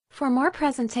For more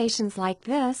presentations like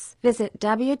this, visit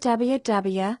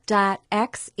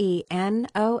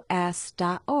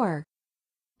www.xenos.org.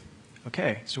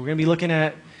 Okay, so we're going to be looking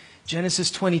at Genesis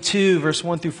 22, verse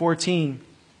 1 through 14.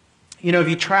 You know, if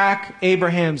you track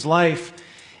Abraham's life,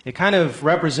 it kind of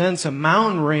represents a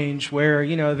mountain range where,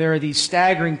 there are these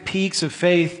staggering peaks of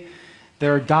faith that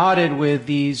are dotted with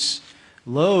these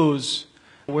lows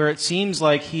where it seems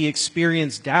like he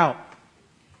experienced doubt.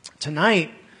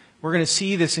 Tonight, we're going to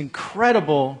see this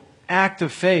incredible act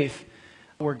of faith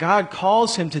where God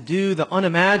calls him to do the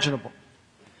unimaginable.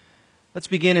 Let's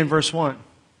begin in verse 1.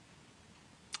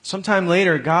 Sometime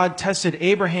later, God tested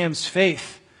Abraham's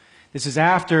faith. This is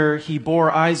after he bore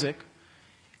Isaac.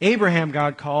 Abraham,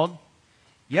 God called.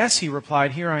 Yes, he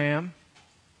replied, here I am.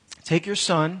 Take your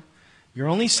son, your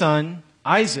only son,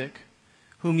 Isaac,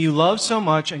 whom you love so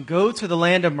much, and go to the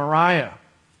land of Moriah.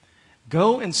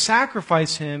 Go and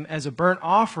sacrifice him as a burnt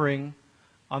offering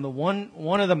on the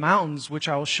one of the mountains which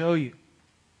I will show you.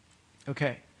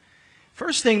 Okay.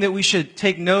 First thing that we should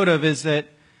take note of is that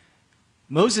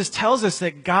Moses tells us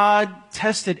that God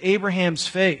tested Abraham's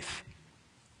faith.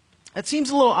 That seems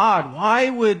a little odd. Why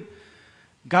would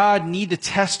God need to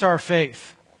test our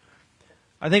faith?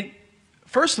 I think,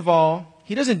 first of all,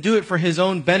 he doesn't do it for his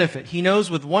own benefit. He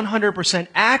knows with 100%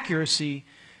 accuracy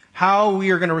how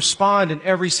we are going to respond in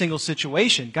every single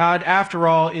situation. God, after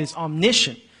all, is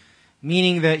omniscient,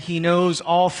 meaning that he knows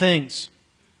all things.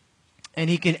 And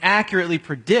he can accurately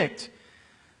predict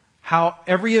how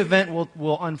every event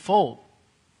will unfold.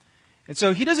 And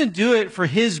so he doesn't do it for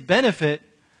his benefit.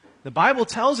 The Bible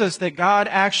tells us that God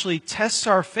actually tests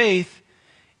our faith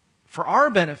for our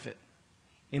benefit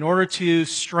in order to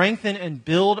strengthen and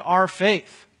build our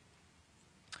faith.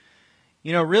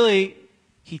 Really,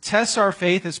 he tests our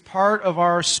faith as part of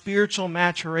our spiritual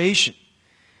maturation.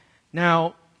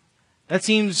 Now, that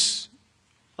seems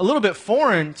a little bit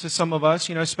foreign to some of us,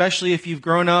 especially if you've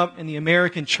grown up in the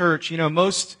American church.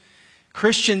 Most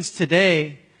Christians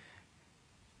today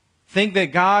think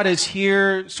that God is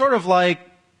here sort of like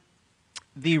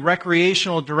the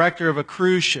recreational director of a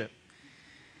cruise ship.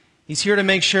 He's here to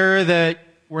make sure that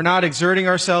we're not exerting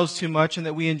ourselves too much and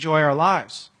that we enjoy our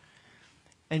lives.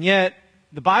 And yet,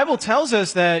 the Bible tells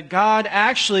us that God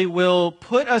actually will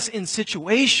put us in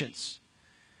situations,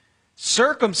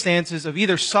 circumstances of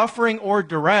either suffering or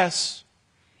duress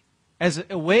as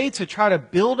a way to try to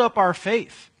build up our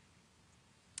faith.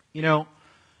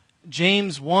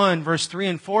 James 1, verse 3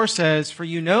 and 4 says, "For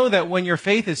you know that when your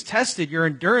faith is tested, your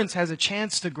endurance has a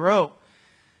chance to grow.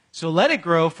 So let it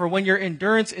grow, for when your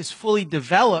endurance is fully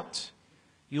developed,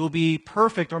 you will be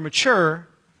perfect or mature,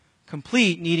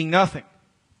 complete, needing nothing."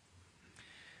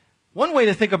 One way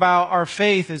to think about our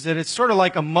faith is that it's sort of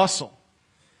like a muscle.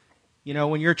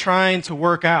 When you're trying to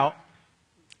work out,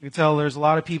 you can tell there's a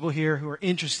lot of people here who are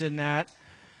interested in that.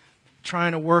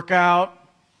 Trying to work out,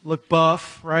 look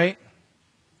buff, right?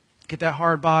 Get that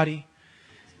hard body.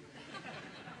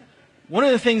 One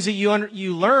of the things that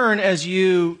you learn as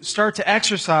you start to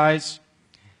exercise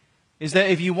is that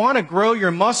if you want to grow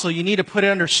your muscle, you need to put it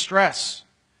under stress.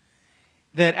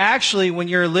 That actually, when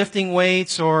you're lifting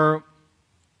weights or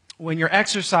when you're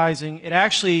exercising,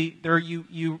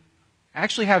 you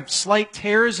actually have slight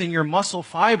tears in your muscle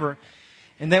fiber,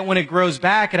 and that when it grows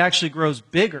back, it actually grows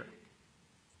bigger.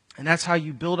 And that's how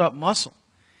you build up muscle.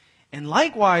 And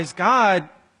likewise, God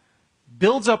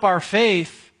builds up our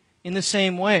faith in the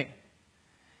same way.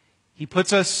 He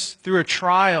puts us through a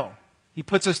trial. He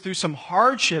puts us through some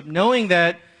hardship, knowing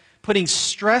that putting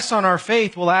stress on our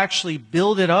faith will actually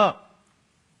build it up.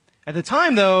 At the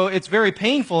time, though, it's very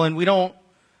painful and we don't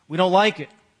like it.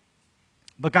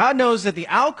 But God knows that the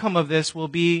outcome of this will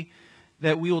be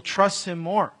that we will trust Him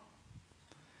more.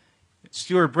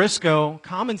 Stuart Briscoe,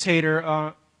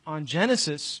 commentator on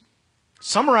Genesis,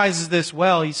 summarizes this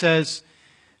well. He says,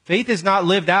 "Faith is not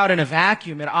lived out in a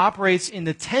vacuum. It operates in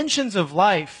the tensions of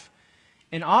life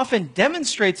and often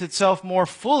demonstrates itself more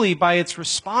fully by its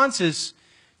responses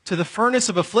to the furnace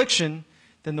of affliction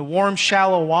than the warm,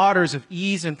 shallow waters of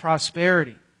ease and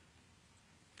prosperity."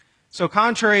 So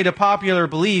contrary to popular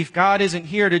belief, God isn't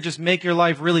here to just make your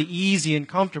life really easy and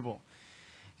comfortable.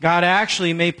 God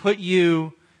actually may put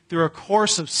you through a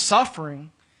course of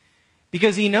suffering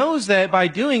because He knows that by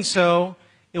doing so,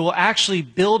 it will actually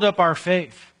build up our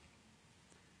faith.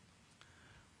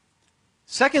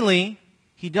 Secondly,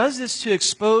 He does this to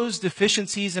expose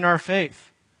deficiencies in our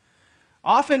faith.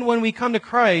 Often when we come to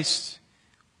Christ,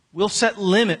 we'll set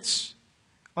limits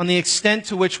on the extent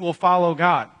to which we'll follow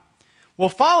God. We'll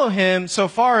follow Him so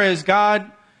far as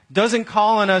God doesn't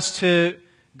call on us to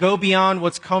go beyond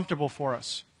what's comfortable for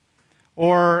us,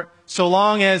 or so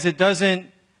long as it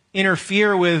doesn't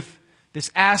interfere with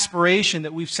this aspiration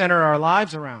that we've centered our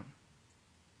lives around.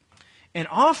 And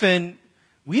often,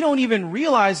 we don't even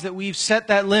realize that we've set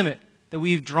that limit, that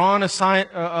we've drawn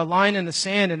a line in the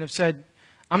sand and have said,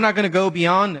 I'm not going to go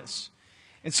beyond this.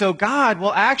 And so God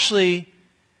will actually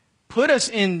put us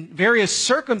in various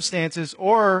circumstances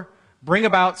or bring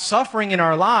about suffering in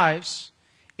our lives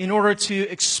in order to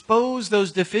expose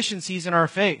those deficiencies in our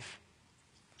faith.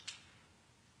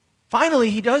 Finally,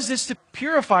 He does this to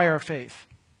purify our faith.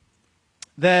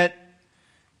 That,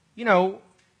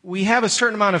 we have a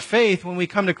certain amount of faith when we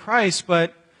come to Christ,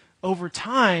 but over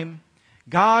time,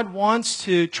 God wants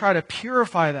to try to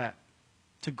purify that,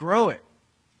 to grow it.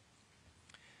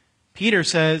 Peter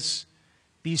says,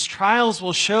 these trials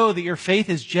will show that your faith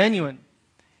is genuine.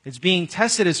 It's being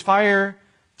tested as fire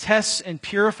tests and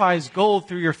purifies gold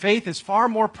through your faith is far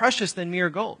more precious than mere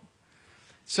gold.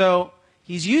 So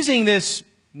he's using this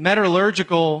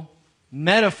metallurgical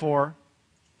metaphor.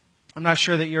 I'm not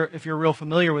sure that if you're real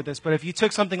familiar with this, but if you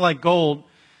took something like gold,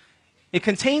 it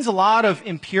contains a lot of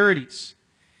impurities.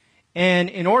 And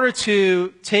in order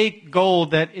to take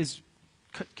gold that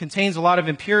contains a lot of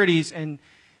impurities and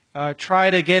try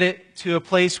to get it to a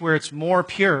place where it's more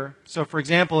pure. So for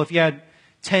example, if you had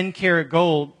 10 karat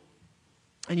gold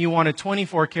and you wanted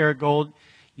 24 karat gold,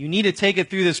 you need to take it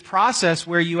through this process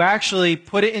where you actually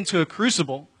put it into a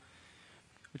crucible,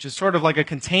 which is sort of like a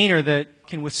container that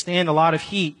can withstand a lot of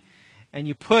heat. And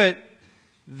you put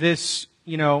this,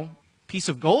 piece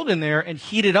of gold in there and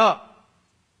heat it up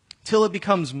till it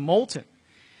becomes molten.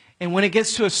 And when it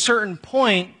gets to a certain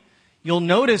point, you'll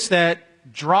notice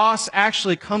that dross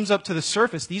actually comes up to the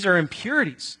surface. These are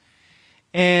impurities.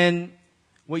 And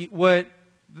what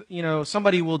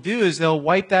somebody will do is they'll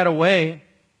wipe that away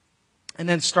and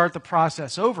then start the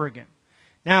process over again.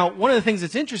 Now, one of the things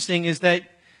that's interesting is that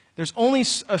there's only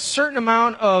a certain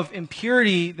amount of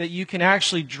impurity that you can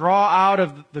actually draw out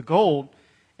of the gold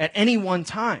at any one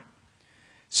time.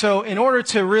 So in order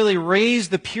to really raise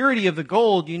the purity of the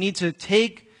gold, you need to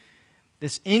take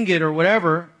this ingot or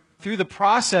whatever through the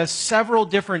process several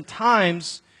different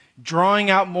times, drawing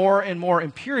out more and more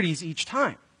impurities each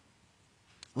time.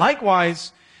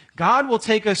 Likewise, God will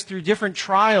take us through different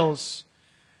trials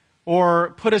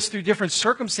or put us through different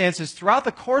circumstances throughout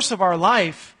the course of our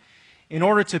life in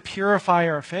order to purify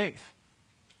our faith.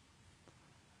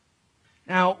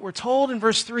 Now, we're told in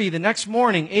verse 3, the next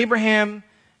morning, Abraham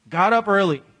got up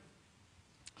early.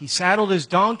 He saddled his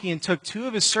donkey and took 2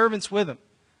 of his servants with him,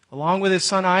 along with his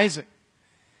son Isaac.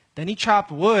 Then he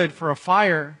chopped wood for a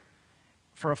fire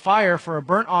for a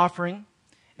burnt offering,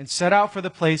 and set out for the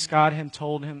place God had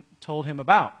told him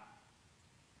about.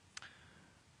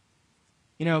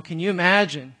 Can you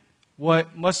imagine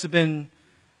what must have been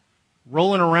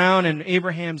rolling around in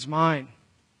Abraham's mind?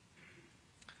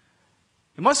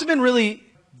 It must have been really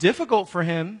difficult for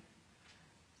him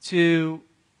to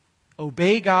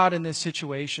obey God in this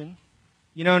situation.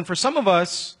 And for some of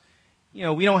us,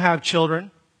 we don't have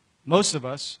children. Most of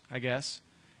us, I guess,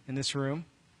 in this room.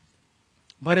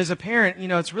 But as a parent,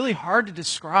 it's really hard to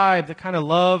describe the kind of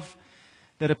love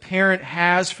that a parent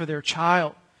has for their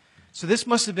child. So this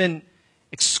must have been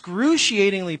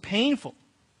excruciatingly painful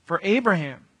for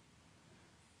Abraham.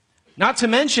 Not to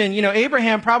mention,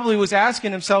 Abraham probably was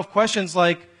asking himself questions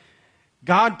like,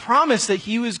 God promised that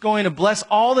He was going to bless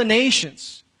all the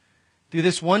nations through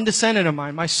this one descendant of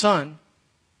mine, my son.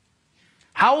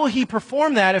 How will He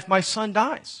perform that if my son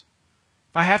dies?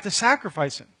 If I have to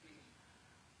sacrifice him?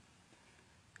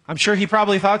 I'm sure he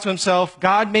probably thought to himself,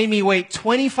 God made me wait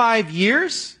 25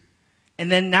 years,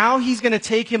 and then now He's going to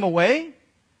take him away?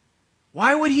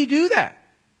 Why would He do that?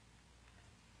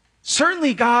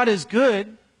 Certainly God is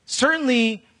good.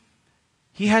 Certainly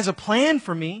He has a plan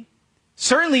for me.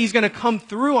 Certainly He's going to come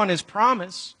through on His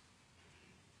promise.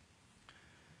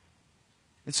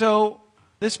 And so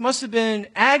this must have been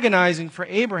agonizing for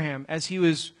Abraham as he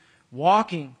was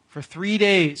walking for 3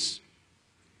 days,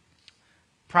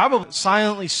 probably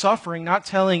silently suffering, not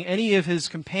telling any of his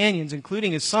companions,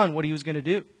 including his son, what he was going to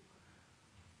do.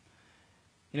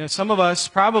 Some of us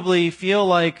probably feel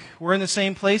like we're in the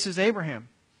same place as Abraham.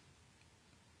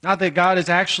 Not that God is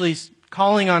actually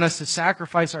calling on us to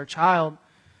sacrifice our child,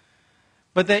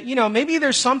 but that, maybe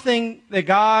there's something that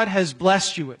God has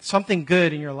blessed you with, something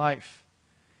good in your life.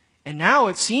 And now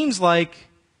it seems like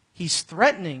He's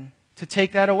threatening to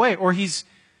take that away, or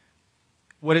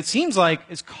what it seems like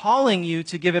is calling you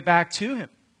to give it back to Him.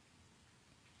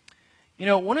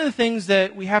 One of the things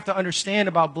that we have to understand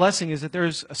about blessing is that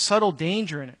there's a subtle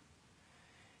danger in it.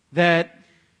 That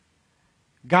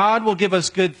God will give us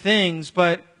good things,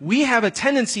 but we have a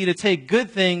tendency to take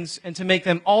good things and to make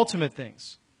them ultimate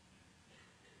things.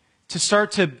 to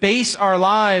start to base our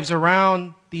lives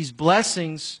around these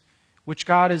blessings which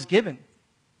God has given.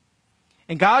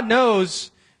 And God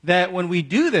knows that when we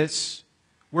do this,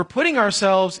 we're putting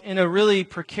ourselves in a really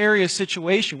precarious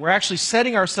situation. We're actually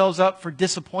setting ourselves up for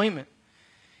disappointment.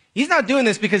 He's not doing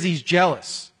this because he's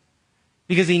jealous,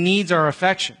 because he needs our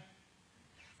affection.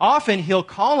 Often he'll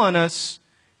call on us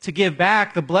to give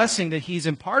back the blessing that he's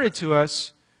imparted to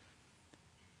us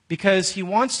because he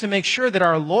wants to make sure that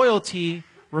our loyalty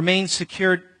remains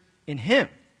secured in him,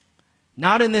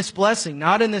 not in this blessing,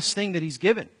 not in this thing that he's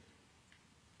given.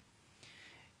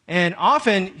 And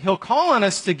often he'll call on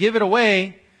us to give it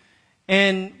away,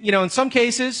 and in some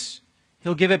cases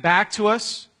he'll give it back to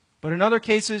us, but in other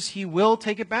cases he will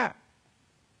take it back.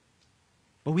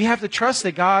 But we have to trust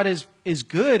that God is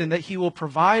good and that he will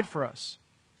provide for us.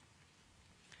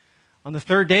 On the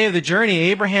third day of the journey,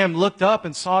 Abraham looked up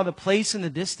and saw the place in the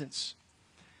distance.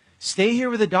 "Stay here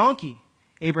with the donkey,"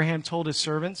 Abraham told his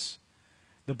servants.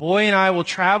 "The boy and I will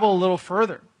travel a little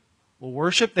further. We'll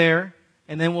worship there,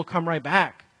 and then we'll come right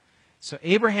back." So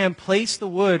Abraham placed the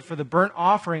wood for the burnt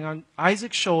offering on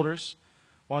Isaac's shoulders,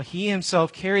 while he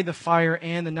himself carried the fire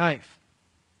and the knife.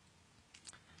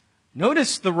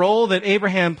 Notice the role that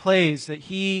Abraham plays, that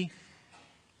he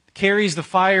carries the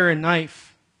fire and knife,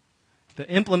 the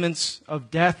implements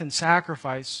of death and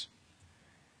sacrifice,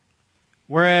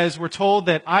 whereas we're told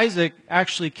that Isaac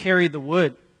actually carried the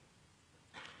wood.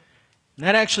 And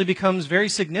that actually becomes very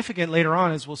significant later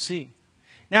on, as we'll see.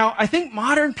 Now, I think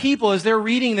modern people, as they're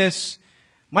reading this,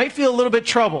 might feel a little bit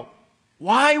troubled.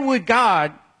 Why would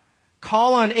God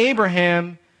call on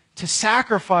Abraham to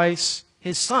sacrifice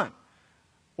his son,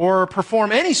 or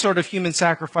perform any sort of human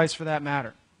sacrifice for that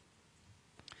matter?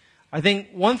 I think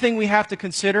one thing we have to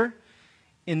consider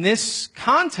in this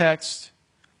context,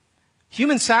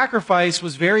 human sacrifice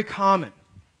was very common.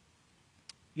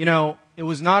 It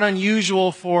was not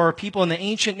unusual for people in the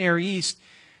ancient Near East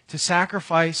to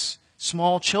sacrifice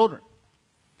small children.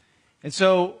 And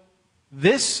so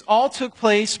this all took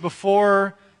place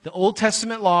before the Old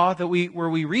Testament law where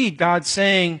we read God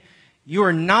saying, you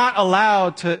are not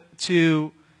allowed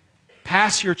to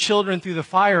pass your children through the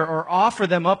fire or offer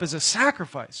them up as a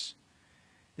sacrifice.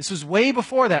 This was way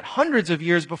before that, hundreds of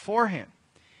years beforehand.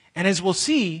 And as we'll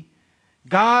see,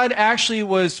 God actually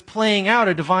was playing out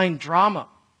a divine drama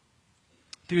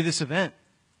through this event.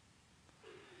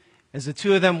 As the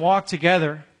two of them walked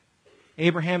together,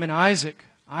 Abraham and Isaac,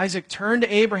 Isaac turned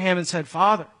to Abraham and said,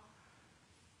 "Father."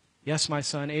 "Yes, my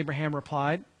son," Abraham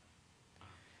replied.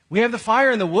 "We have the fire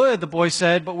and the wood," the boy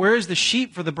said, "but where is the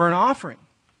sheep for the burnt offering?"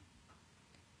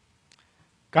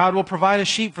 "God will provide a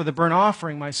sheep for the burnt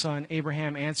offering, my son,"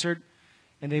 Abraham answered,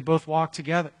 and they both walked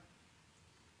together.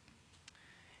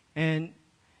 And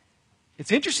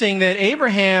it's interesting that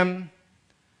Abraham,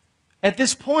 at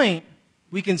this point,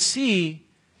 we can see,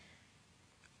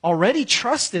 already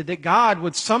trusted that God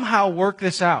would somehow work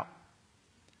this out,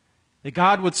 that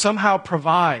God would somehow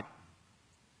provide.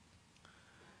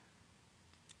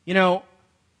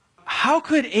 How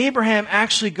could Abraham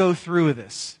actually go through with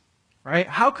this? Right?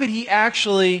 How could he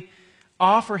actually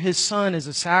offer his son as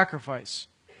a sacrifice?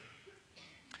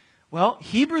 Well,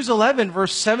 Hebrews 11,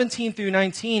 verse 17 through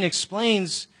 19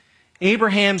 explains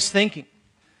Abraham's thinking.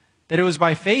 That it was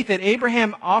by faith that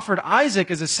Abraham offered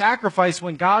Isaac as a sacrifice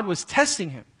when God was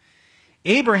testing him.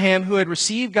 Abraham, who had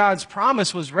received God's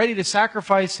promise, was ready to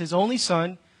sacrifice his only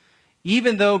son,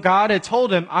 even though God had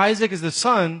told him, "Isaac is the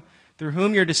son through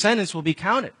whom your descendants will be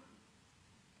counted."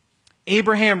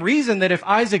 Abraham reasoned that if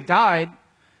Isaac died,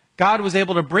 God was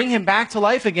able to bring him back to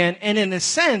life again, and in a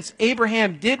sense,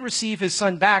 Abraham did receive his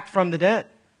son back from the dead.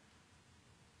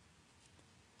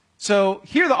 So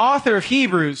here the author of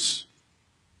Hebrews,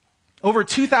 over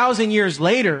 2,000 years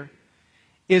later,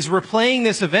 is replaying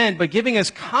this event, but giving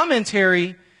us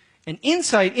commentary and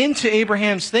insight into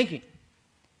Abraham's thinking.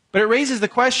 But it raises the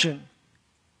question,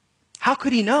 how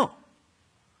could he know?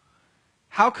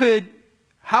 How could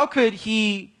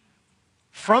he,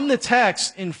 from the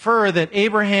text, infer that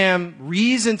Abraham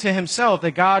reasoned to himself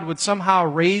that God would somehow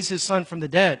raise his son from the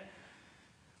dead?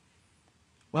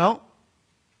 Well,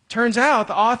 turns out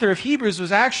the author of Hebrews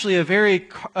was actually a very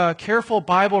careful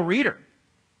Bible reader.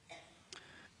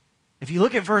 If you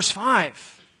look at verse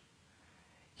 5,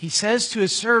 he says to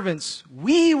his servants,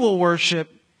 "We will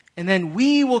worship, and then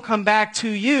we will come back to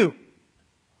you."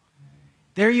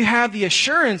 There you have the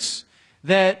assurance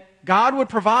that God would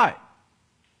provide.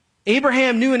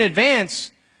 Abraham knew in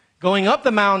advance, going up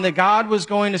the mountain, that God was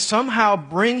going to somehow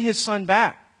bring his son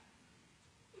back.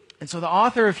 And so the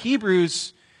author of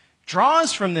Hebrews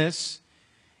draws from this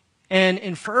and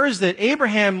infers that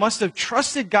Abraham must have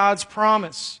trusted God's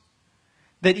promise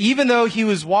that even though he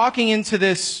was walking into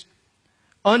this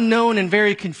unknown and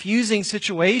very confusing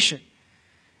situation,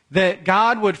 that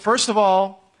God would, first of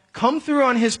all, come through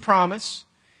on his promise,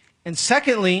 and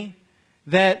secondly,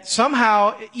 that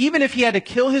somehow, even if he had to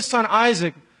kill his son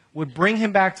Isaac, would bring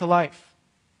him back to life.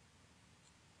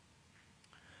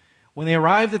 When they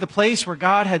arrived at the place where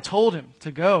God had told him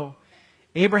to go,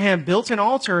 Abraham built an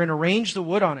altar and arranged the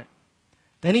wood on it.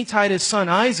 Then he tied his son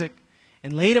Isaac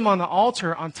and laid him on the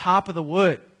altar on top of the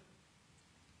wood.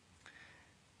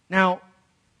 Now,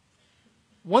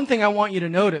 one thing I want you to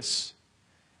notice,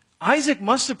 Isaac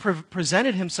must have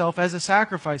presented himself as a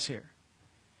sacrifice here.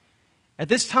 At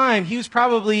this time, he was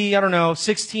probably,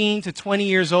 16 to 20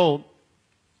 years old.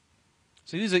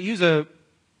 So he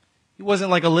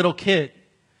wasn't like a little kid.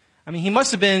 I mean, he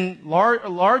must have been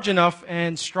large enough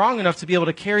and strong enough to be able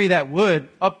to carry that wood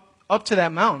up to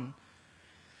that mountain.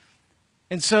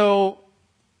 And so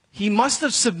he must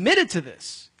have submitted to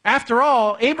this. After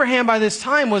all, Abraham by this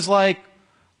time was like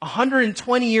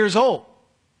 120 years old.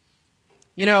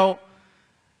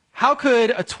 How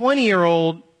could a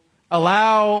 20-year-old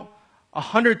allow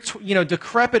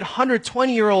decrepit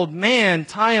 120-year-old man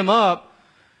tie him up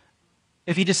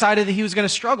if he decided that he was going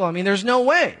to struggle? I mean, there's no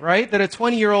way, right, that a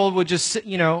 20-year-old would just sit,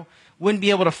 wouldn't be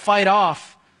able to fight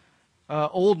off an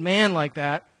old man like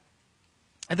that.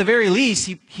 At the very least,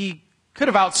 he could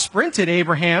have out-sprinted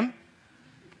Abraham.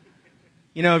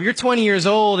 If you're 20 years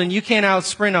old and you can't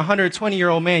out-sprint a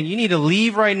 120-year-old man, you need to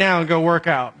leave right now and go work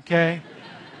out, okay?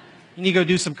 You need to go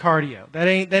do some cardio. That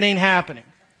ain't happening.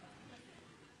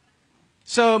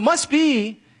 So it must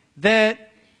be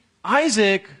that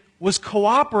Isaac was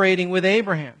cooperating with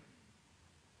Abraham.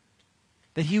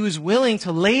 That he was willing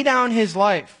to lay down his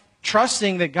life,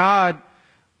 trusting that God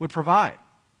would provide.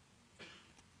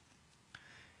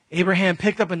 Abraham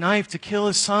picked up a knife to kill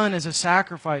his son as a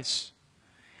sacrifice.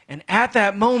 And at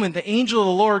that moment, the angel of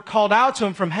the Lord called out to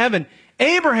him from heaven,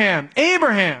 "Abraham,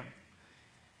 Abraham."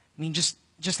 I mean, just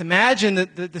imagine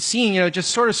the scene, it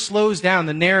just sort of slows down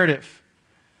the narrative.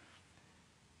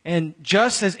 And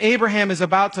just as Abraham is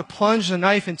about to plunge the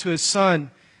knife into his son,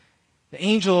 the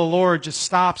angel of the Lord just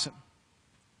stops him,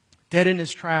 dead in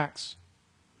his tracks.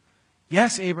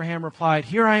 "Yes," Abraham replied,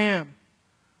 "here I am."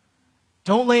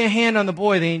 "Don't lay a hand on the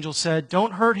boy," the angel said.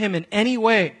 "Don't hurt him in any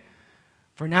way.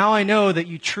 For now I know that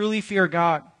you truly fear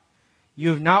God. You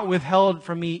have not withheld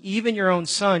from me even your own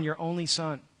son, your only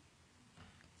son."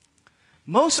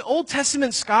 Most Old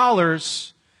Testament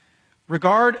scholars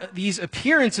regard these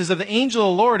appearances of the angel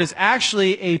of the Lord as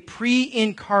actually a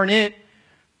pre-incarnate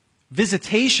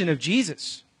visitation of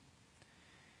Jesus.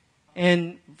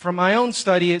 And from my own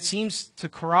study, it seems to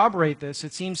corroborate this.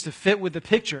 It seems to fit with the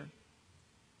picture.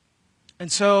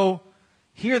 And so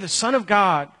here the Son of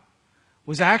God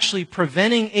was actually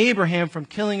preventing Abraham from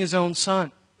killing his own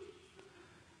son.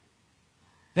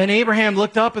 Then Abraham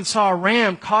looked up and saw a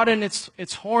ram caught in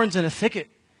its horns in a thicket.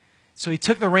 So he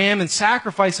took the ram and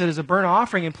sacrificed it as a burnt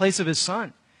offering in place of his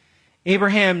son.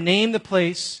 Abraham named the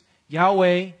place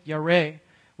Yahweh Yireh,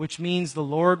 which means the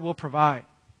Lord will provide.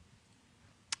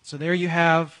 So there you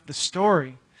have the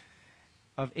story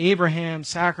of Abraham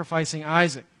sacrificing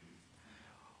Isaac.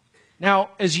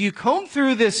 Now, as you comb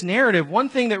through this narrative, one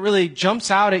thing that really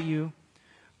jumps out at you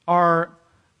are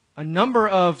a number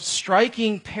of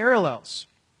striking parallels.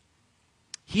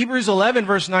 Hebrews 11,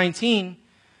 verse 19,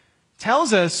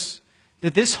 tells us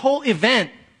that this whole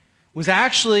event was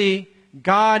actually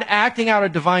God acting out a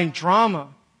divine drama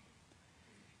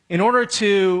in order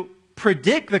to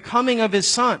predict the coming of his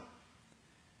son.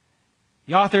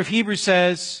 The author of Hebrews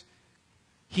says,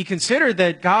 he considered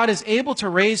that God is able to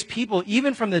raise people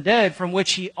even from the dead, from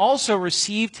which he also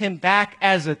received him back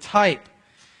as a type.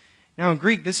 Now in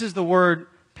Greek, this is the word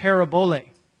parabole,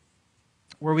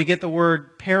 where we get the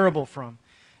word parable from.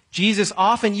 Jesus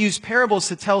often used parables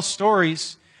to tell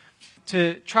stories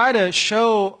to try to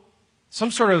show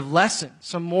some sort of lesson,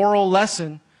 some moral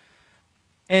lesson.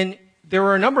 And there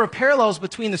were a number of parallels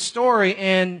between the story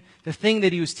and the thing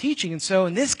that he was teaching. And so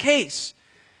in this case,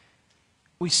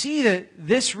 we see that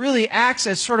this really acts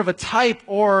as sort of a type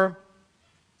or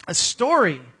a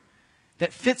story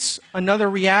that fits another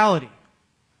reality.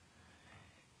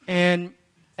 And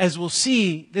as we'll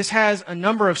see, this has a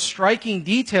number of striking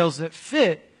details that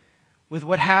fit with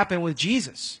what happened with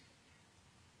Jesus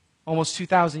almost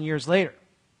 2,000 years later.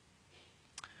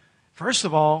 First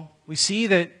of all, we see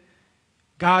that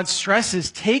God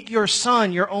stresses, take your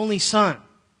son, your only son.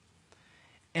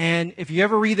 And if you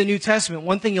ever read the New Testament,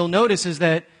 one thing you'll notice is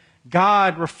that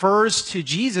God refers to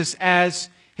Jesus as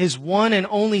his one and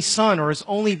only son, or his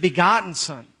only begotten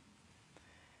son.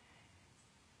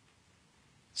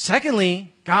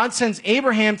 Secondly, God sends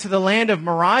Abraham to the land of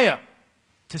Moriah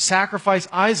to sacrifice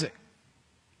Isaac.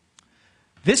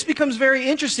 This becomes very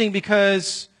interesting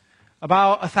because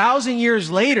about 1,000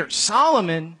 years later,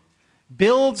 Solomon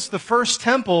builds the first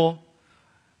temple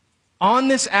on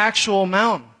this actual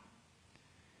mountain.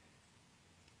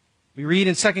 We read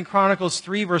in 2 Chronicles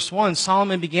 3, verse 1,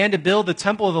 Solomon began to build the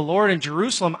temple of the Lord in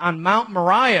Jerusalem on Mount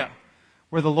Moriah,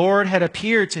 where the Lord had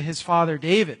appeared to his father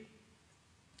David.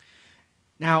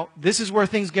 Now, this is where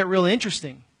things get real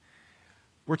interesting.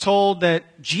 We're told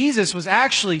that Jesus was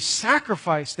actually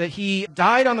sacrificed, that he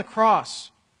died on the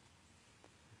cross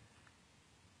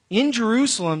in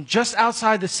Jerusalem, just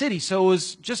outside the city. So it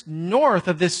was just north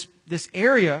of this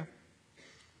area.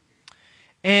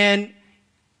 And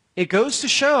it goes to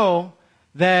show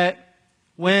that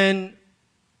when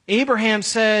Abraham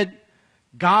said,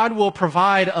 God will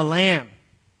provide a lamb,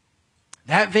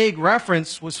 that vague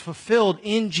reference was fulfilled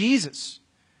in Jesus.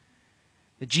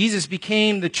 That Jesus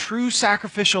became the true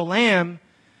sacrificial lamb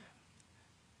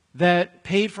that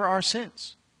paid for our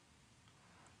sins.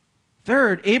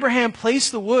 Third, Abraham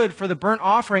placed the wood for the burnt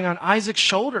offering on Isaac's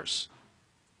shoulders,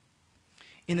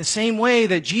 in the same way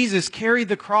that Jesus carried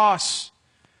the cross,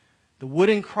 the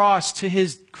wooden cross, to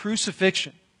his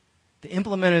crucifixion, the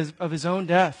implement of his own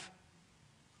death.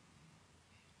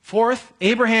 Fourth,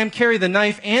 Abraham carried the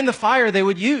knife and the fire they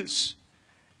would use,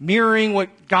 mirroring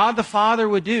what God the Father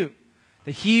would do,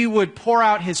 that he would pour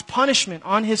out his punishment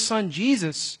on his son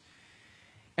Jesus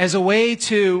as a way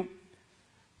to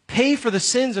pay for the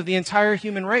sins of the entire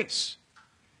human race.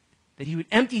 That he would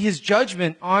empty his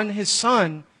judgment on his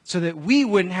son so that we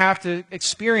wouldn't have to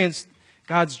experience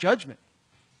God's judgment.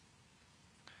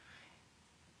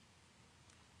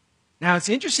 Now it's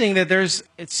interesting that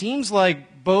it seems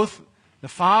like both the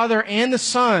Father and the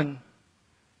Son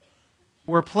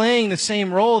were playing the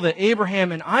same role that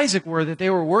Abraham and Isaac were, that they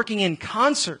were working in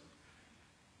concert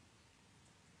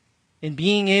in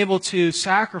being able to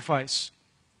sacrifice.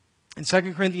 In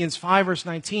 2 Corinthians 5, verse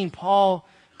 19, Paul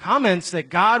comments that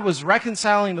God was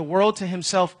reconciling the world to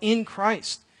himself in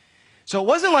Christ. So it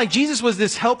wasn't like Jesus was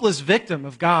this helpless victim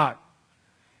of God,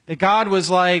 that God was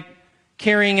like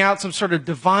carrying out some sort of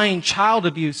divine child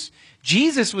abuse.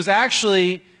 Jesus was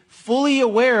actually fully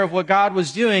aware of what God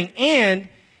was doing, and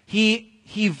he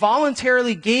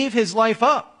voluntarily gave his life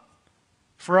up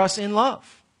for us in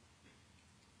love.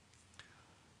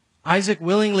 Isaac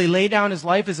willingly laid down his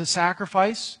life as a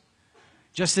sacrifice,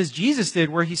 just as Jesus did,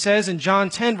 where he says in John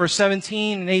 10, verse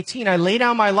 17 and 18, I lay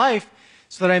down my life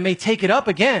so that I may take it up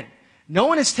again. No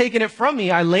one has taken it from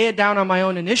me. I lay it down on my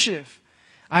own initiative.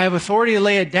 I have authority to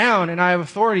lay it down, and I have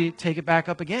authority to take it back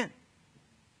up again.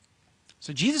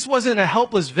 So Jesus wasn't a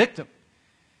helpless victim.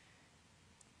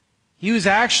 He was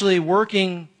actually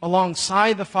working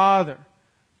alongside the Father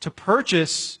to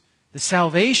purchase the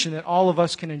salvation that all of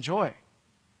us can enjoy.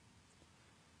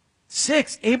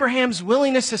 6, Abraham's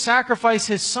willingness to sacrifice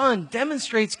his son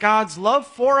demonstrates God's love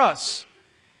for us.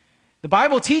 The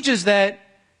Bible teaches that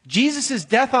Jesus'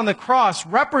 death on the cross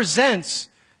represents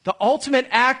the ultimate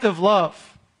act of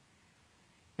love,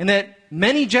 and that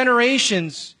many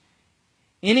generations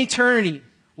in eternity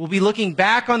will be looking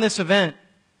back on this event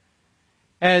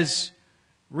as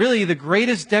really the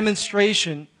greatest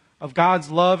demonstration of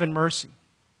God's love and mercy.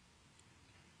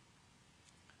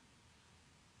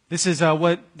 This is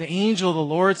what the angel of the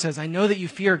Lord says. I know that you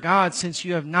fear God, since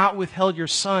you have not withheld your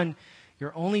son,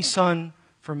 your only son,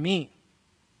 from me.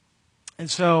 And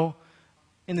so,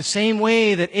 in the same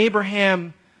way that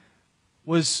Abraham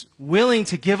was willing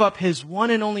to give up his one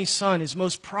and only son, his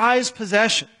most prized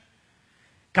possession,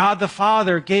 God the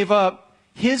Father gave up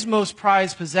his most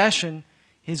prized possession,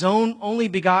 his own only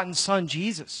begotten son,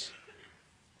 Jesus.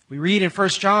 We read in 1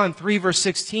 John 3, verse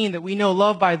 16, that we know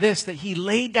love by this, that he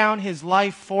laid down his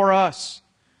life for us.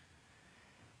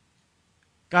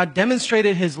 God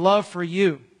demonstrated his love for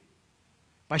you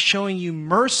by showing you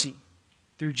mercy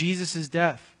through Jesus'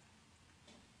 death.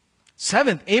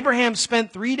 7th, Abraham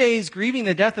spent 3 days grieving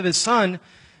the death of his son,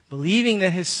 believing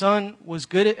that his son was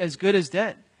good as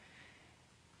dead.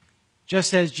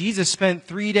 Just as Jesus spent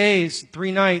 3 days,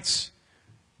 3 nights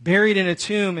buried in a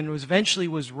tomb and eventually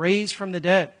was raised from the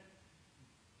dead.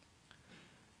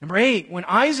 Number 8, when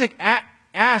Isaac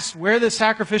asked where the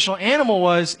sacrificial animal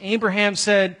was, Abraham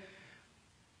said,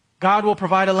 God will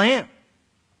provide a lamb.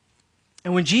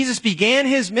 And when Jesus began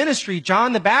his ministry,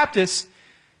 John the Baptist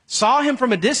saw him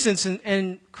from a distance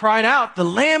and cried out, the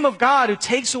Lamb of God who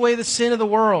takes away the sin of the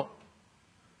world.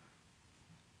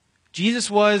 Jesus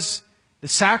was the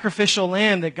sacrificial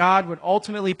lamb that God would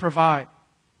ultimately provide.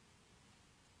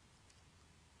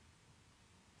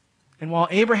 And while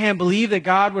Abraham believed that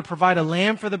God would provide a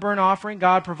lamb for the burnt offering,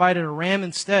 God provided a ram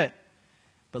instead.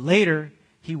 But later,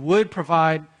 he would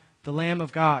provide the Lamb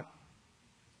of God.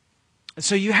 And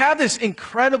so you have this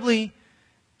incredibly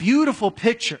beautiful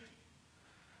picture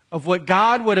of what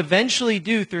God would eventually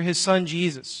do through his son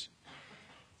Jesus.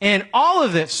 And all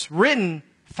of this written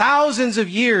thousands of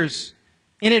years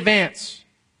in advance.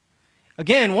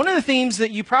 Again, one of the themes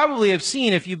that you probably have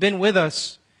seen if you've been with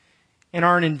us and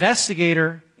are an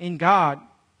investigator in God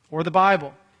or the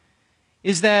Bible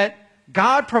is that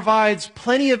God provides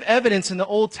plenty of evidence in the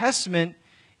Old Testament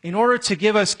in order to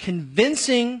give us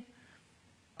convincing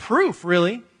proof,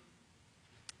 really,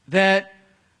 that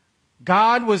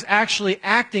God was actually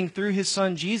acting through his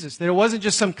son Jesus. That it wasn't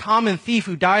just some common thief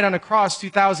who died on a cross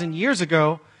 2,000 years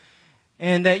ago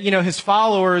and that, his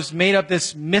followers made up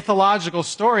this mythological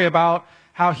story about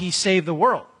how he saved the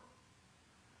world.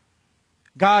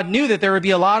 God knew that there would be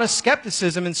a lot of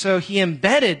skepticism, and so he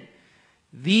embedded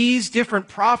these different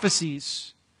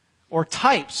prophecies or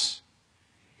types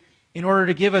in order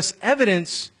to give us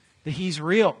evidence that he's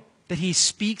real, that he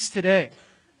speaks today.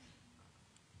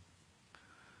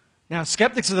 Now,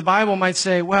 skeptics of the Bible might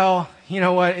say, well, you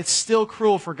know what, it's still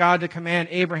cruel for God to command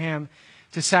Abraham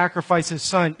to sacrifice his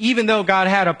son, even though God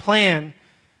had a plan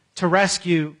to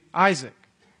rescue Isaac.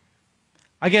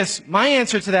 I guess my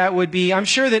answer to that would be, I'm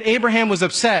sure that Abraham was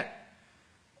upset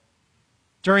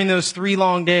during those 3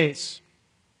 long days.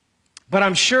 But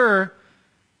I'm sure,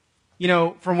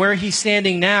 from where he's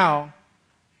standing now,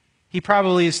 he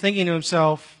probably is thinking to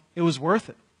himself, it was worth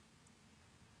it.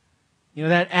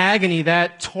 That agony,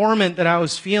 that torment that I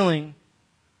was feeling,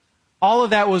 all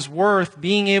of that was worth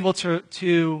being able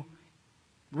to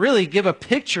really give a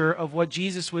picture of what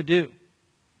Jesus would do.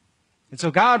 And so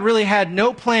God really had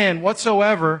no plan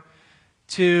whatsoever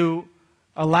to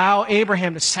allow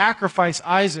Abraham to sacrifice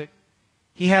Isaac.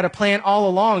 He had a plan all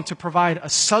along to provide a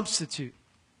substitute,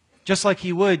 just like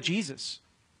he would Jesus.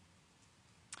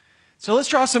 So let's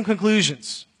draw some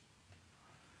conclusions.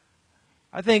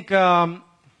 I think,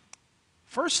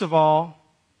 first of all,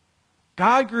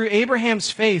 God grew Abraham's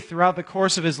faith throughout the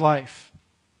course of his life.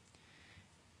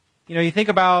 You think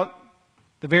about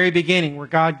the very beginning where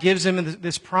God gives him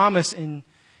this promise in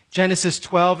Genesis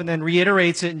 12 and then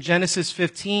reiterates it in Genesis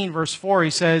 15, verse 4. He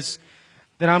says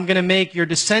that I'm going to make your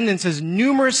descendants as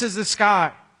numerous as the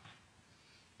sky,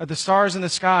 of the stars in the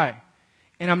sky.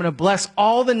 And I'm going to bless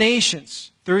all the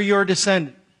nations through your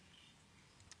descendant.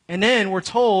 And then we're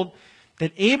told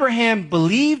that Abraham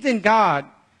believed in God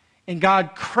and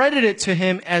God credited it to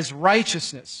him as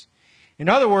righteousness. In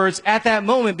other words, at that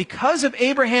moment, because of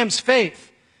Abraham's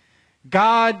faith,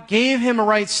 God gave him a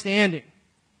right standing.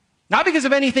 Not because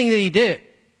of anything that he did.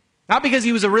 Not because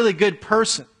he was a really good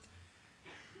person.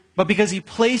 But because he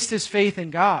placed his faith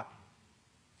in God.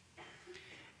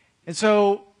 And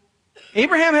so,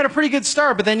 Abraham had a pretty good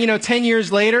start. But then, 10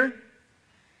 years later,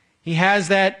 he has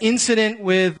that incident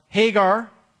with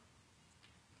Hagar.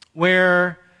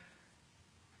 Where,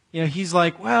 he's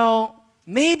like, well,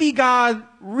 maybe God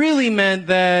really meant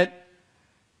that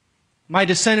my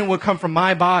descendant would come from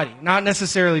my body, not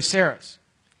necessarily Sarah's.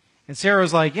 And Sarah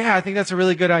was like, yeah, I think that's a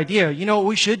really good idea. You know what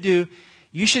we should do?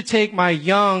 You should take my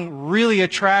young, really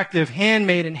attractive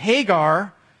handmaiden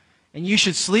Hagar, and you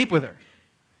should sleep with her.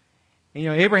 And,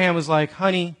 Abraham was like,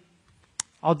 honey,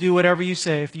 I'll do whatever you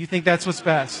say if you think that's what's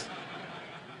best.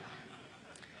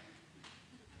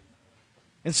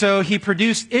 And so he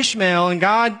produced Ishmael, and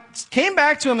God came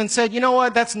back to him and said, you know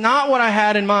what? That's not what I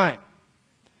had in mind.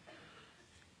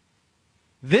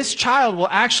 This child will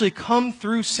actually come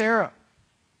through Sarah.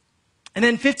 And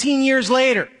then 15 years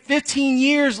later,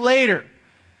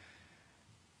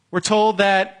 we're told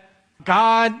that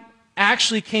God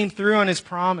actually came through on his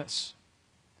promise.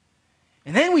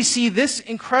 And then we see this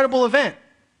incredible event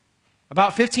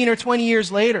about 15 or 20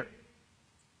 years later.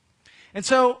 And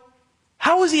so,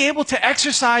 how was he able to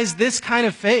exercise this kind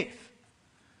of faith?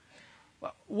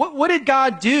 What did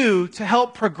God do to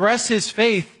help progress his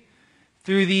faith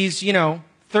through these,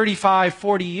 35,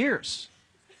 40 years?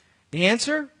 The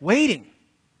answer? Waiting.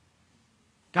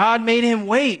 God made him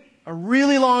wait a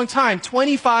really long time,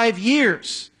 25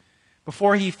 years,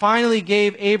 before he finally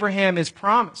gave Abraham his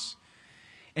promise.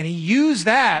 And he used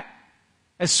that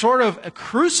as sort of a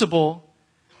crucible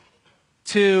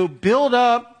to build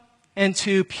up and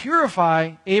to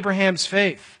purify Abraham's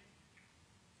faith.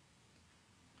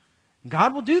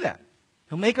 God will do that.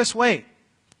 He'll make us wait.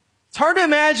 It's hard to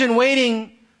imagine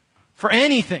waiting for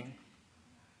anything.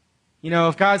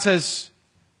 If God says,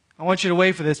 I want you to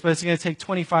wait for this, but it's going to take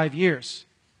 25 years.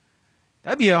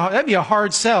 That'd be a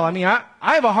hard sell. I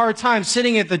have a hard time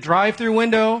sitting at the drive-through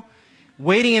window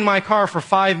waiting in my car for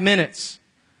 5 minutes.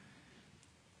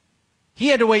 He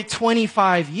had to wait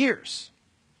 25 years.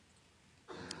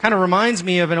 Kind of reminds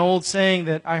me of an old saying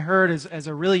that I heard as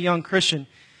a really young Christian.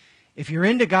 If you're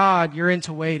into God, you're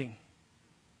into waiting.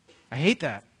 I hate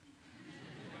that.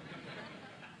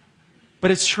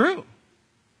 But it's true.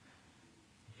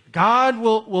 God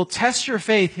will test your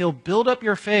faith. He'll build up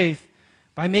your faith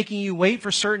by making you wait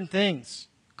for certain things,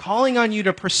 calling on you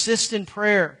to persist in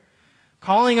prayer,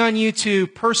 calling on you to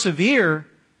persevere,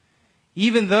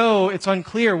 even though it's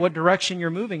unclear what direction you're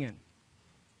moving in.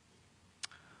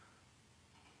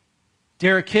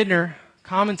 Derek Kidner,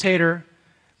 commentator,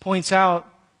 points out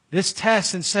this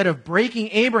test, instead of breaking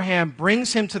Abraham,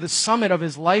 brings him to the summit of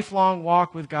his lifelong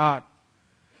walk with God.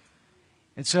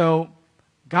 And so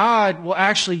God will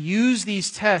actually use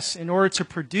these tests in order to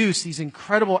produce these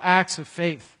incredible acts of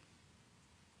faith.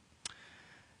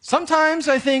 Sometimes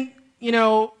I think,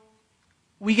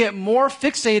 we get more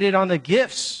fixated on the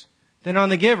gifts than on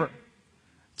the giver.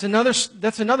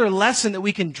 That's another lesson that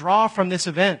we can draw from this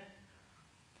event.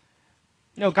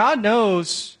 God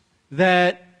knows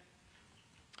that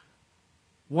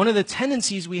one of the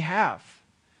tendencies we have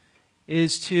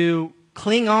is to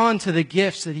cling on to the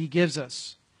gifts that He gives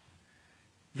us.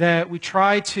 That we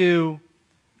try to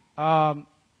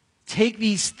take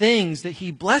these things that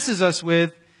He blesses us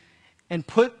with and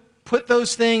put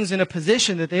those things in a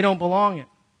position that they don't belong in.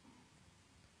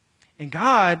 And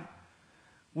God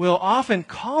will often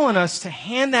call on us to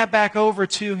hand that back over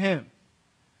to Him.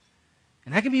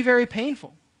 And that can be very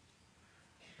painful.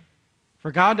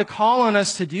 For God to call on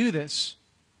us to do this.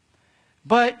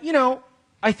 But,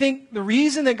 I think the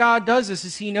reason that God does this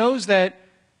is He knows that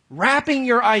wrapping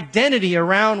your identity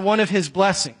around one of His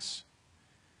blessings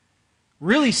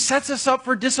really sets us up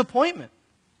for disappointment.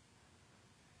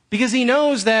 Because He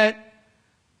knows that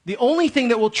the only thing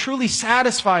that will truly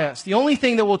satisfy us, the only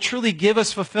thing that will truly give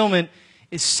us fulfillment,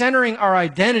 is centering our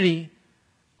identity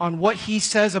on what He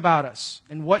says about us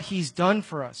and what He's done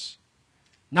for us,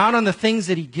 not on the things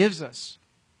that He gives us.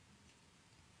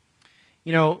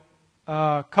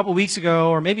 A couple weeks ago,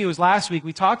 or maybe it was last week,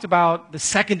 we talked about the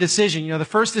second decision. The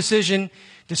first decision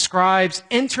describes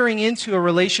entering into a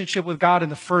relationship with God in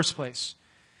the first place,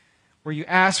 where you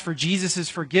ask for Jesus'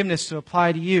 forgiveness to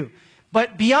apply to you.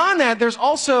 But beyond that, there's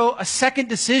also a second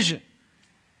decision,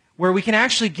 where we can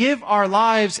actually give our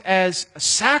lives as a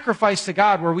sacrifice to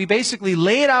God, where we basically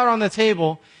lay it out on the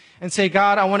table and say,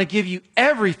 God, I want to give you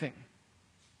everything.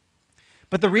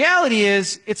 But the reality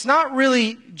is, it's not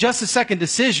really just a second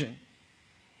decision.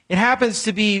 It happens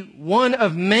to be one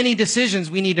of many decisions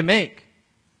we need to make.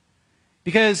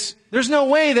 Because there's no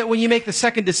way that when you make the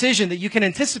second decision that you can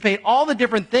anticipate all the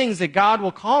different things that God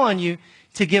will call on you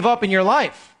to give up in your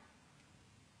life.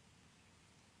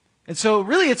 And so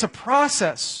really it's a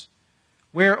process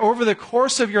where over the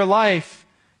course of your life,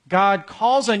 God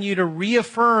calls on you to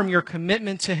reaffirm your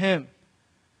commitment to Him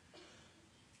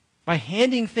by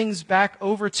handing things back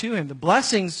over to Him. The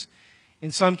blessings,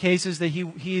 in some cases, that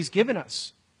He has given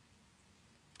us.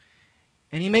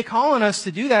 And He may call on us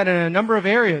to do that in a number of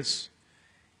areas.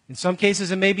 In some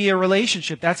cases, it may be a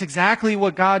relationship. That's exactly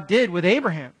what God did with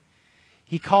Abraham.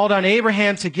 He called on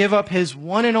Abraham to give up his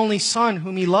one and only son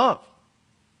whom he loved.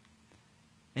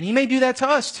 And He may do that to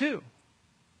us too,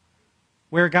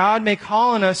 where God may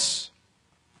call on us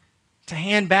to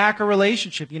hand back a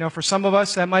relationship. For some of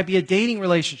us, that might be a dating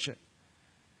relationship.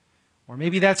 Or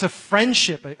maybe that's a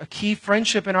friendship, a key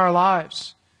friendship in our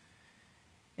lives.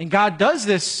 And God does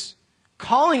this,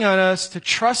 calling on us to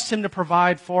trust Him to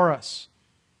provide for us.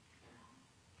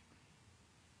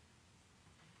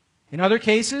 In other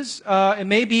cases, it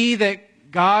may be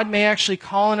that God may actually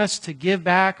call on us to give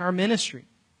back our ministry.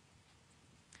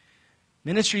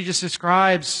 Ministry just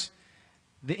describes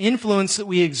the influence that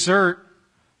we exert,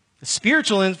 the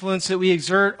spiritual influence that we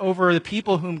exert over the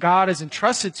people whom God has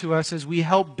entrusted to us as we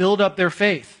help build up their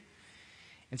faith.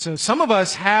 And so some of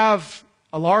us have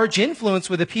a large influence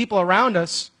with the people around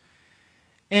us,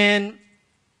 and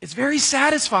it's very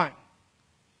satisfying.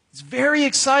 It's very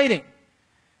exciting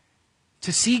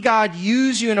to see God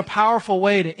use you in a powerful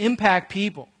way to impact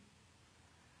people.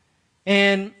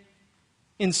 And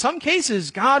in some cases,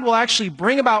 God will actually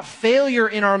bring about failure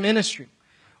in our ministry.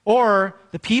 Or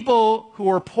the people who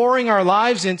we're pouring our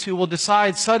lives into will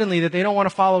decide suddenly that they don't want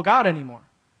to follow God anymore.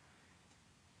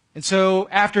 And so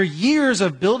after years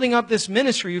of building up this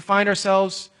ministry, we find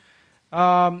ourselves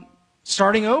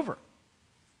starting over.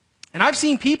 And I've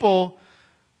seen people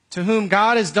to whom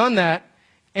God has done that,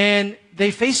 and they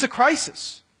face a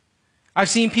crisis. I've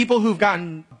seen people who've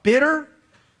gotten bitter,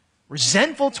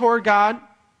 resentful toward God,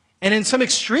 and in some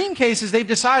extreme cases, they've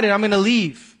decided, I'm going to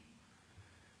leave.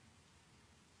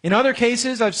 In other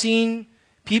cases, I've seen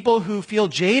people who feel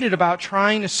jaded about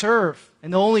trying to serve,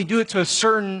 and they'll only do it to a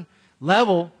certain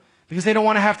level because they don't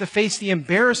want to have to face the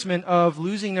embarrassment of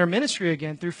losing their ministry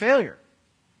again through failure.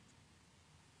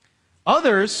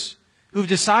 Others who've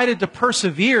decided to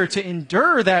persevere, to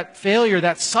endure that failure,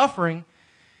 that suffering,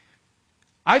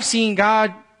 I've seen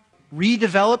God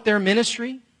redevelop their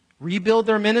ministry, rebuild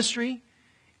their ministry,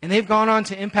 and they've gone on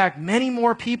to impact many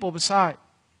more people beside.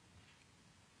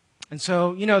 And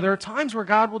so, there are times where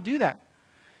God will do that.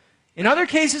 In other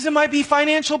cases, it might be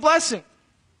financial blessing.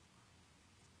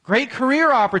 Great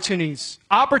career opportunities.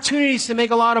 Opportunities to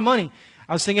make a lot of money.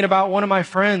 I was thinking about one of my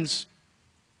friends.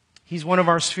 He's one of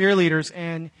our sphere leaders,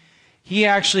 and he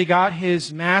actually got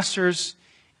his master's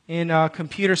in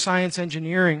computer science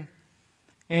engineering.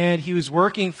 And he was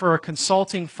working for a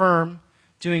consulting firm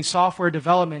doing software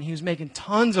development. He was making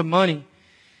tons of money.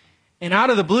 And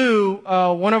out of the blue,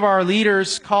 one of our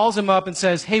leaders calls him up and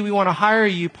says, "Hey, we want to hire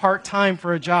you part-time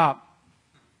for a job.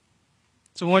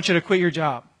 So we want you to quit your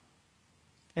job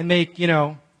and make,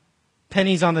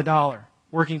 pennies on the dollar,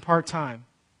 working part-time."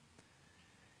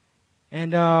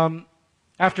 And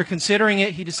after considering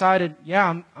it, he decided,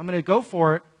 I'm going to go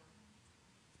for it.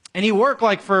 And he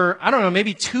worked for,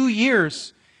 maybe 2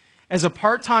 years as a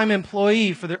part-time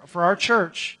employee for our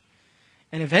church.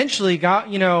 And eventually,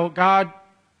 God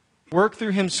worked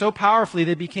through him so powerfully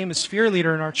that he became a sphere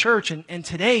leader in our church. And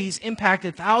today, he's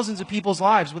impacted thousands of people's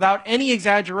lives without any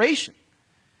exaggeration.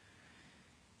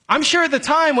 I'm sure at the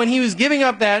time when he was giving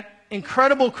up that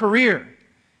incredible career,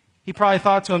 he probably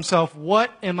thought to himself,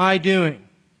 "What am I doing?"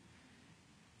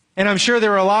 And I'm sure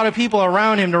there were a lot of people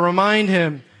around him to remind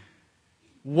him,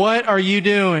 "What are you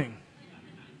doing?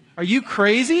 Are you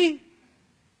crazy?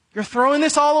 You're throwing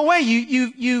this all away.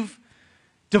 You've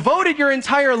devoted your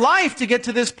entire life to get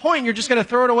to this point, and you're just going to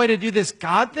throw it away to do this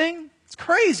God thing? It's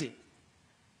crazy."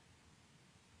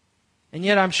 And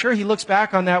yet I'm sure he looks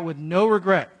back on that with no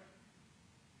regret.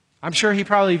 I'm sure he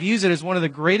probably views it as one of the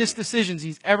greatest decisions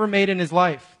he's ever made in his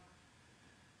life.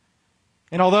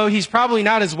 And although he's probably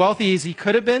not as wealthy as he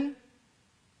could have been,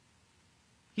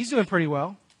 he's doing pretty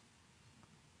well.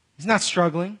 He's not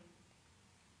struggling.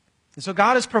 And so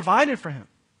God has provided for him.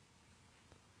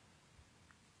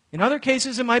 In other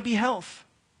cases, it might be health.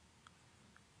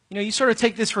 You sort of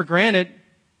take this for granted.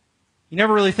 You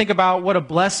never really think about what a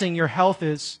blessing your health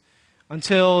is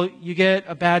until you get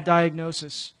a bad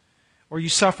diagnosis or you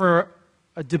suffer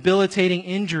a debilitating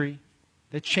injury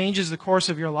that changes the course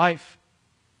of your life.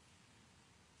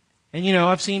 And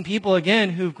I've seen people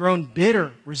again who've grown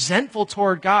bitter, resentful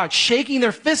toward God, shaking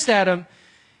their fist at Him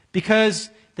because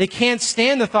they can't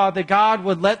stand the thought that God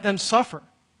would let them suffer.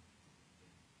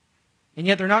 And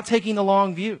yet they're not taking the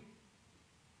long view.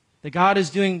 That God is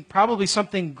doing probably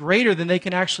something greater than they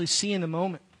can actually see in the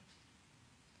moment.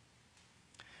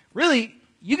 Really,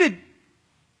 you could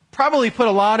probably put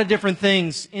a lot of different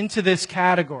things into this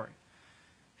category.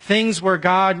 Things where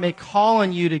God may call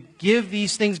on you to give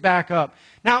these things back up.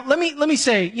 Now, let me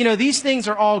say, these things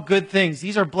are all good things.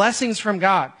 These are blessings from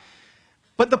God.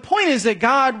 But the point is that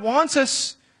God wants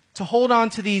us to hold on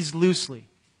to these loosely.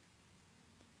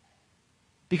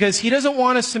 Because He doesn't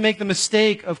want us to make the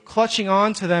mistake of clutching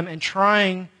on to them and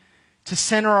trying to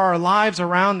center our lives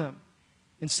around them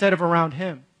instead of around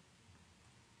Him.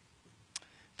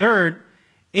 Third,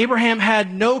 Abraham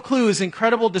had no clue his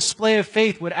incredible display of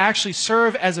faith would actually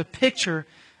serve as a picture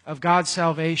of God's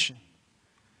salvation.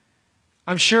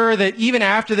 I'm sure that even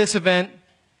after this event,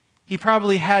 he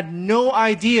probably had no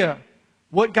idea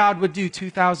what God would do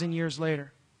 2,000 years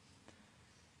later.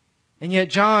 And yet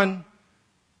John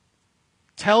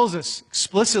tells us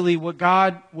explicitly what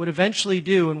God would eventually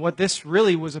do and what this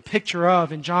really was a picture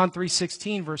of in John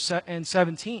 3:16 verse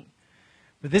 17.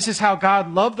 But this is how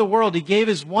God loved the world. He gave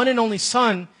His one and only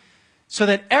Son so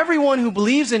that everyone who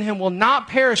believes in Him will not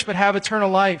perish but have eternal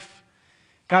life.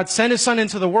 God sent His Son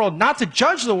into the world, not to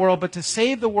judge the world, but to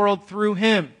save the world through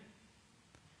Him.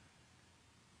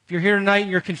 If you're here tonight and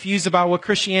you're confused about what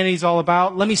Christianity is all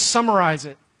about, let me summarize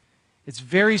it. It's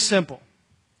very simple.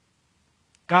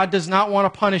 God does not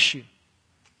want to punish you.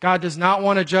 God does not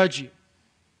want to judge you.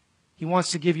 He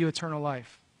wants to give you eternal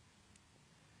life.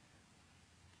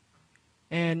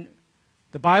 And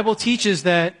the Bible teaches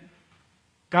that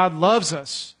God loves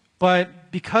us, but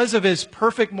because of His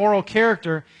perfect moral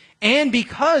character and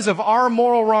because of our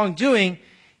moral wrongdoing,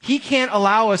 He can't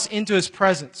allow us into His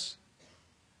presence.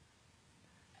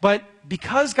 But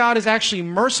because God is actually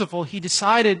merciful, He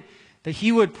decided that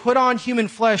He would put on human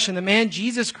flesh in the man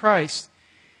Jesus Christ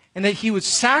and that He would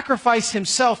sacrifice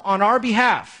Himself on our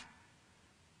behalf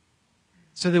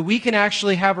so that we can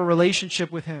actually have a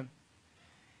relationship with Him.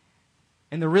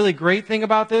 And the really great thing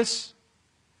about this,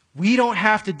 we don't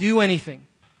have to do anything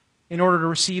in order to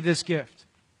receive this gift.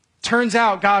 Turns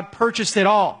out God purchased it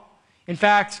all. In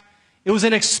fact, it was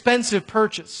an expensive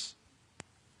purchase.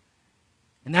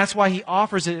 And that's why He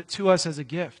offers it to us as a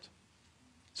gift.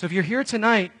 So if you're here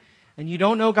tonight and you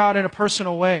don't know God in a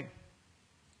personal way,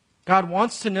 God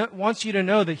wants you to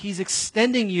know that He's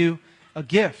extending you a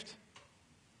gift.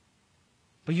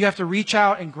 But you have to reach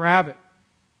out and grab it.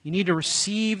 You need to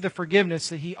receive the forgiveness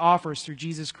that He offers through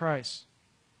Jesus Christ.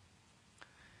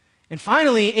 And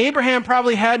finally, Abraham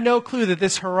probably had no clue that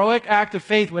this heroic act of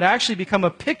faith would actually become a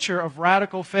picture of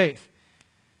radical faith.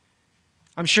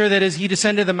 I'm sure that as he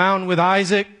descended the mountain with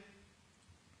Isaac,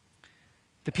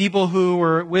 the people who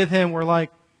were with him were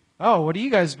like, "Oh, what are you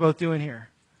guys both doing here?"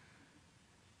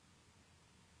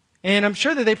 And I'm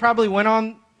sure that they probably went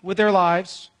on with their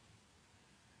lives.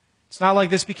 It's not like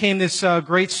this became this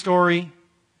great story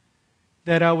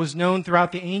that was known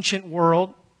throughout the ancient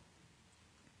world.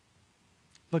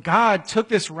 But God took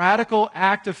this radical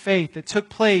act of faith that took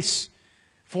place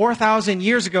 4,000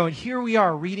 years ago, and here we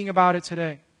are reading about it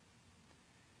today.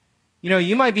 You know,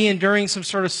 you might be enduring some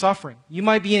sort of suffering. You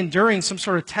might be enduring some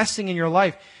sort of testing in your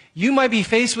life. You might be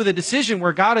faced with a decision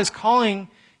where God is calling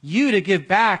you to give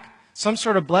back some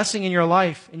sort of blessing in your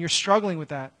life, and you're struggling with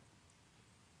that.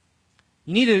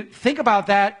 You need to think about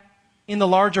that in the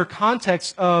larger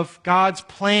context of God's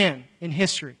plan in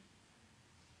history.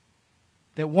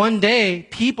 That one day,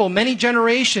 people, many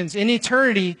generations in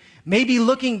eternity, may be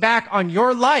looking back on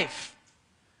your life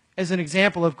as an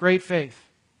example of great faith.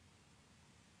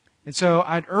 And so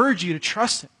I'd urge you to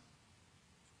trust Him.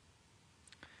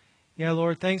 Yeah,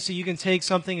 Lord, thanks that you can take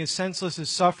something as senseless as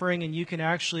suffering and you can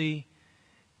actually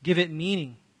give it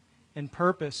meaning and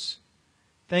purpose.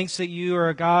 Thanks that you are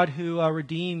a God who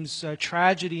redeems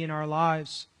tragedy in our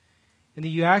lives, and that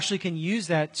you actually can use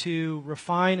that to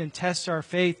refine and test our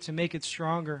faith to make it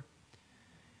stronger.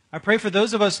 I pray for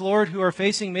those of us, Lord, who are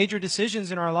facing major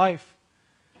decisions in our life.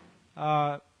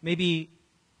 Maybe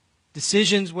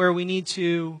decisions where we need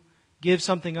to give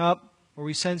something up, where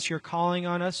we sense your calling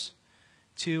on us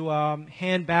to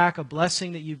hand back a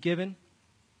blessing that you've given.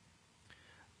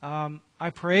 I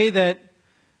pray that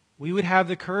we would have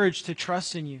the courage to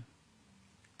trust in you,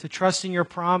 to trust in your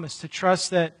promise, to trust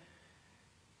that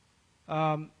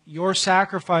your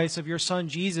sacrifice of your Son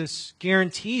Jesus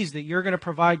guarantees that you're going to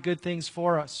provide good things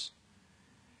for us.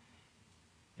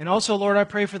 And also, Lord, I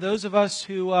pray for those of us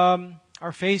who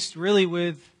are faced really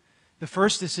with the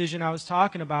first decision I was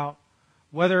talking about,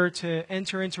 whether to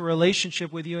enter into a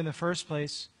relationship with you in the first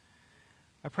place.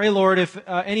 I pray, Lord, if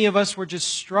any of us were just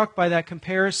struck by that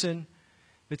comparison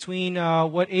between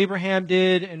what Abraham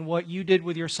did and what you did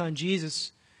with your Son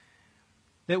Jesus,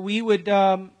 that we would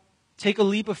take a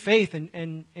leap of faith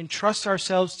and trust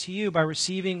ourselves to you by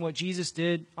receiving what Jesus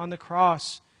did on the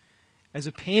cross as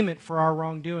a payment for our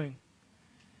wrongdoing.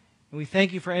 And we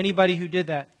thank you for anybody who did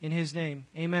that. In His name,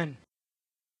 amen.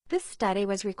 This study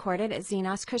was recorded at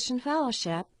Xenos Christian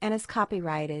Fellowship and is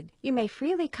copyrighted. You may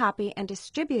freely copy and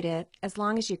distribute it as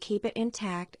long as you keep it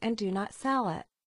intact and do not sell it.